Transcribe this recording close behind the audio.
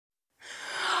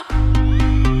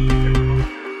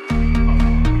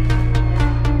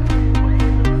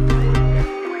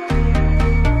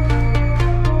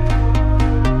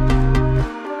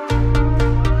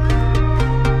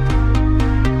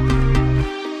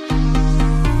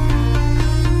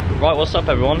Right, what's up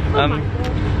everyone?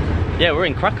 Yeah, we're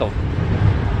in Krakow.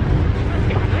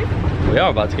 We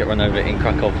are about to get run over in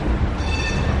Krakow.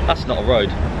 That's not a road.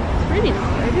 It's really not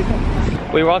a road, is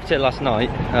it? We arrived here last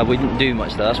night. We didn't do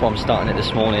much though. That's why I'm starting it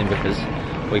this morning, because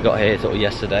we got here sort of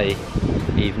yesterday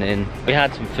evening. We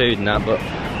had some food and that, but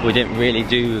we didn't really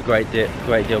do a great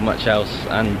deal much else.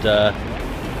 And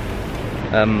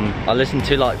I listened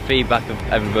to like feedback of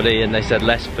everybody, and they said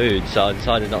less food, so I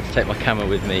decided not to take my camera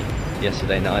with me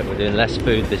yesterday night. We're doing less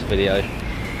food this video,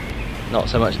 not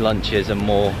so much lunches and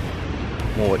more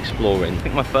exploring. I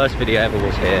think my first video ever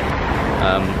was here,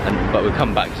 but we'll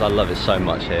come back because I love it so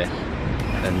much here.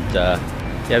 And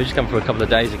yeah, we just come for a couple of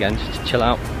days again, just to chill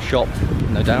out, shop,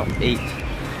 no doubt, eat.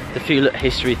 There's a few little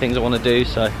history things I want to do.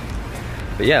 So,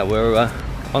 but yeah, we're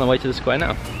on the way to the square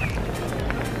now.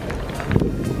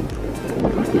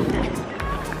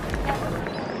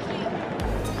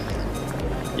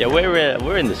 Yeah,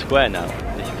 we're in the square now,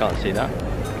 if you can't see that.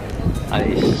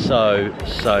 And it's so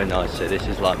nice here. This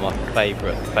is like my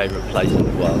favourite place in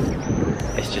the world.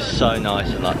 It's just so nice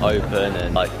and like open,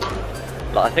 and like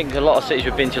I think a lot of cities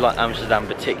we've been to, like Amsterdam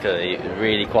particularly,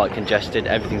 really quite congested.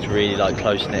 Everything's really like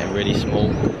close knit and really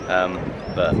small.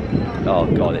 But oh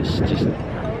god, it's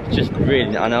just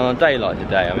really. And on a day like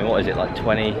today, I mean, what is it, like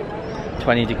 20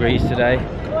 degrees today?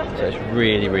 So it's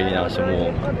really nice and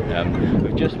warm.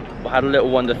 We've just had a little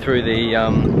wander through the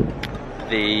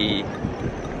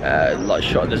like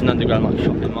shop. There's an underground like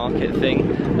shopping market thing.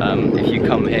 If you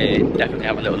come here, definitely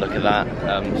have a little look at that.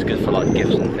 It's good for like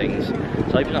gifts and things.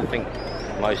 It's open, I think,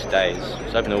 most days.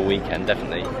 It's open all weekend,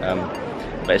 definitely.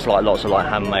 But it's like lots of like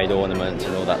handmade ornaments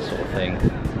and all that sort of thing.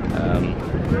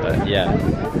 But yeah,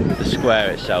 the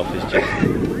square itself is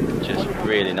just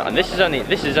really nice. And this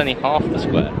is only half the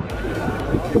square.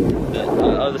 The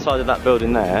other side of that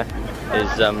building there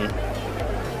is an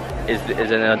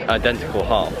identical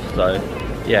half. So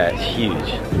yeah, it's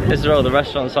huge. This is where all the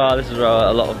restaurants are. This is where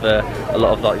a lot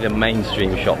of like the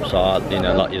mainstream shops are. You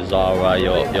know, like your Zara,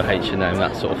 your H&M,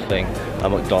 that sort of thing.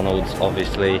 McDonald's,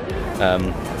 obviously.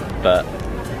 But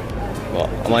what?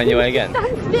 Am I in your way again?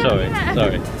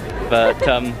 Sorry. But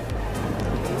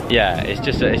yeah, it's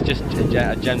just a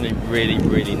generally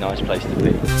really nice place to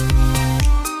be.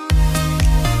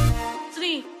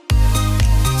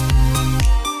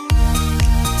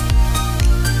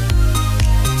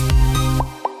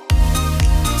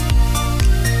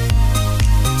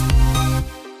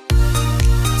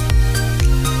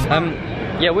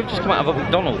 Yeah, we've just come out of a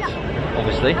McDonald's,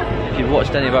 obviously. If you've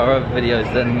watched any of our other videos,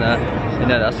 then you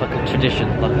know that's like a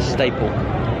tradition, like a staple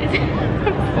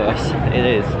for us. It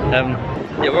is.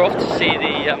 Yeah, we're off to see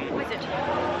the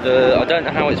I don't know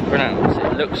how it's pronounced.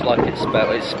 It looks like it's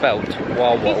spelled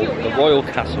the Royal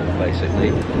Castle,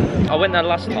 basically. I went there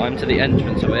last time to the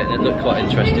entrance of it, and it looked quite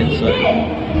interesting, so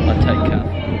I'd take that.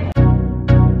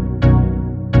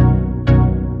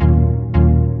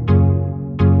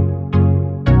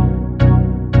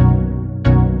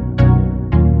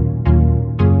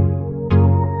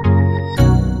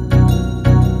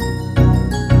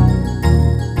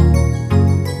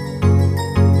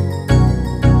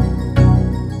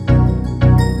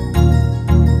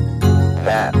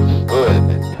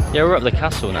 Yeah, we're at the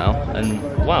castle now, and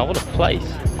wow, what a place.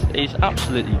 It's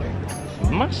absolutely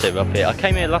massive up here. I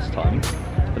came here last time,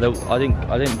 but I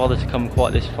didn't bother to come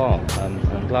quite this far.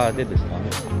 I'm glad I did this time.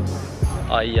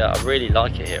 I really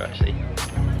like it here, actually.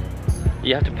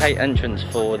 You have to pay entrance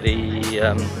for the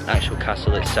actual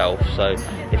castle itself, so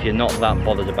if you're not that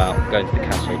bothered about going to the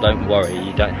castle, don't worry.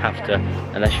 You don't have to,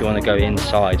 unless you want to go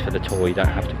inside for the tour, you don't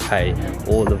have to pay.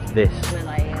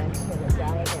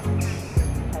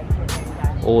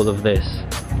 All of this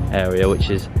area,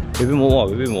 which is we've been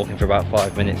walking for about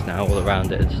 5 minutes now, all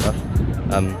around it and stuff.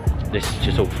 This is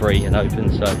just all free and open,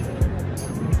 so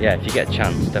yeah, if you get a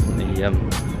chance, definitely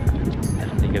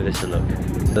give this a look.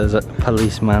 There's a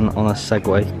policeman on a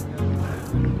Segway.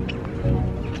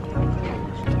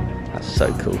 That's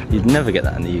so cool. You'd never get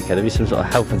that in the UK. There'd be some sort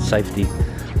of health and safety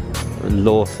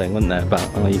law thing, wouldn't there,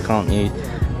 about you can't use,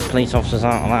 police officers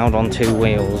aren't allowed on 2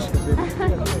 wheels.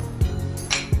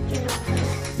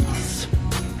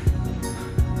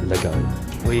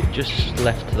 We've just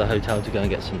left the hotel to go and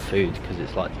get some food, because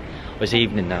it's like, well, it's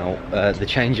evening now. The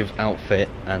change of outfit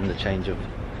and the change of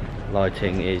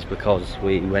lighting is because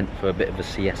we went for a bit of a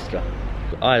siesta.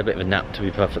 I had a bit of a nap, to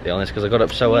be perfectly honest, because I got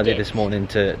up so early this morning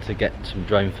to get some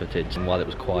drone footage, and while it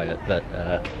was quiet that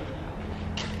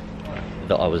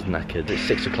I was knackered. It's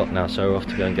 6 o'clock now, so we're off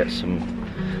to go and get some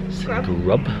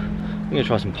grub. I'm going to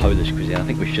try some Polish cuisine. I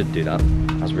think we should do that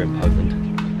as we're in Poland.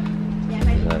 Yeah,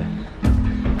 maybe.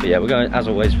 But yeah, we're going, as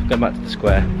always, we're going back to the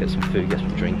square, get some food, get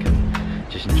some drink, and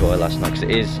just enjoy last night,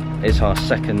 because it's our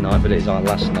second night, but it is our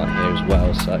last night here as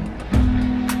well, so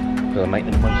we've got to make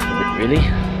the most of it really.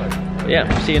 But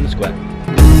yeah, see you in the square.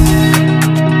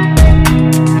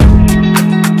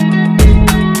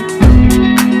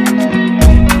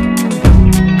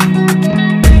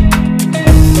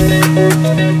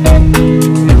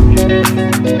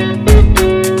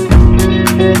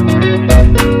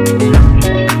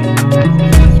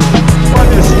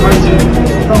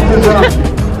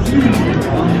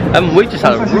 We just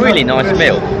had a really nice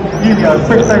meal,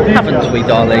 haven't we,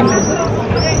 darling?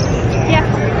 Yeah.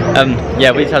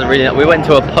 Yeah, we just had a really. We went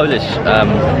to a Polish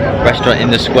restaurant in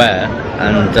the square,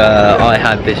 and I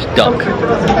had this duck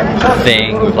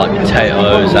thing with like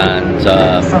potatoes and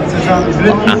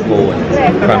apple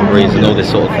and cranberries and all this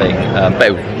sort of thing. But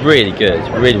it was really good,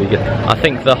 really good. I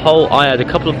think I had a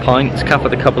couple of pints, Kath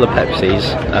had a couple of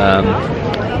Pepsis.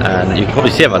 And you can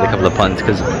probably see I've had a couple of pints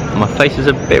because my face is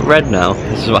a bit red now.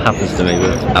 This is what happens to me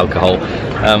with alcohol.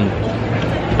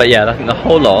 But yeah, I think the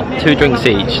whole lot, 2 drinks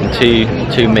each and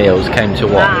two meals, came to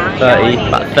what?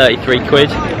 About 33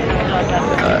 quid.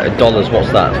 Dollars,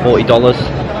 what's that? $40?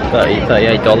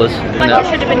 $38. Like it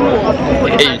should have been more.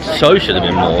 It so should have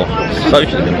been more. So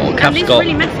should have been more. Kath's got.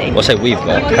 Really messy. Well, say we've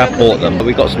got. Kath bought them. But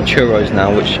we've got some churros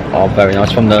now, which are very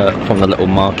nice from the little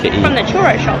market. From the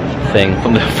churro shop. Thing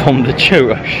from the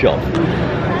churro shop.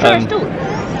 Churro stall.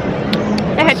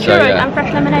 They had churros and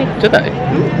fresh lemonade. Did they?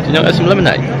 Do you know there's some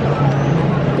lemonade?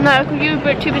 No, because you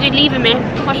were too busy leaving me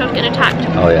whilst I was getting attacked.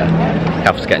 Oh yeah.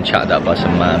 Kath was getting chatted up by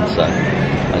some man, so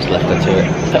I just left her to it.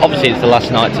 Obviously it's the last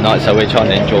night tonight, so we're trying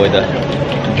to enjoy the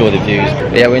views.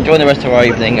 But yeah, we're enjoying the rest of our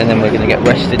evening, and then we're going to get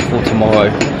rested for tomorrow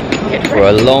for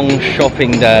a long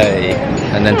shopping day,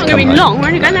 and then It's to not come going to be home. long, we're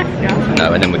only going left.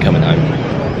 No, and then we're coming home.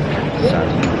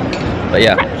 Sad. But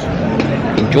yeah,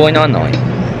 enjoying our night.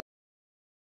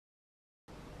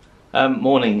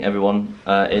 Morning everyone.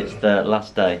 It's the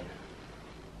last day,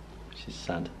 which is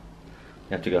sad.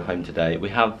 We have to go home today. We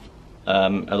have a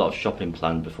lot of shopping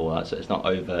planned before that, so it's not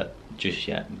over just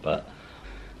yet, but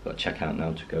I've got to check out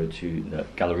now to go to the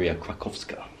Galeria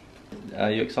Krakowska.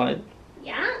 Are you excited?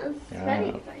 Yeah, very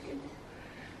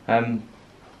excited.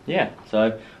 Yeah,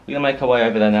 so we're going to make our way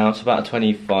over there now. It's about a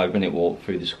 25-minute walk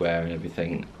through the square and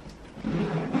everything.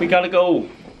 We gotta go!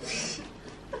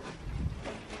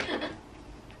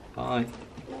 Bye.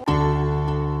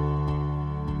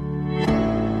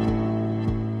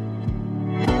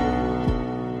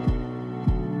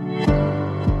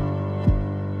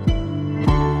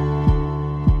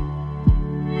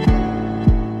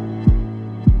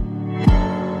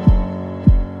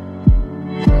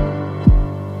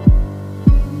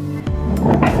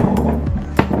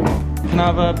 Can I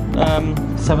have a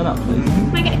 7-Up, please?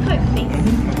 Can I get a Coke,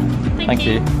 please? Thank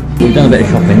you. We've done a bit of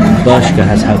shopping. Bershka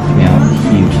has helped me out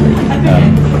hugely.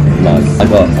 Like I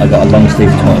got a long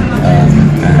sleeve top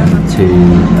and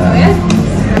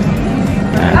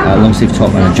a long sleeve top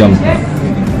and a jumper,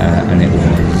 and it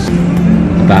was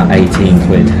about 18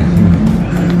 quid.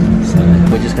 So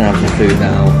we're just gonna have some food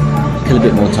now. Kill a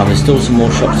bit more time. There's still some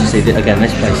more shops to see. Again,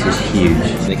 this place is huge.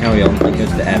 They carry on. They go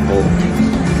to the airport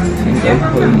and go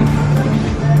home.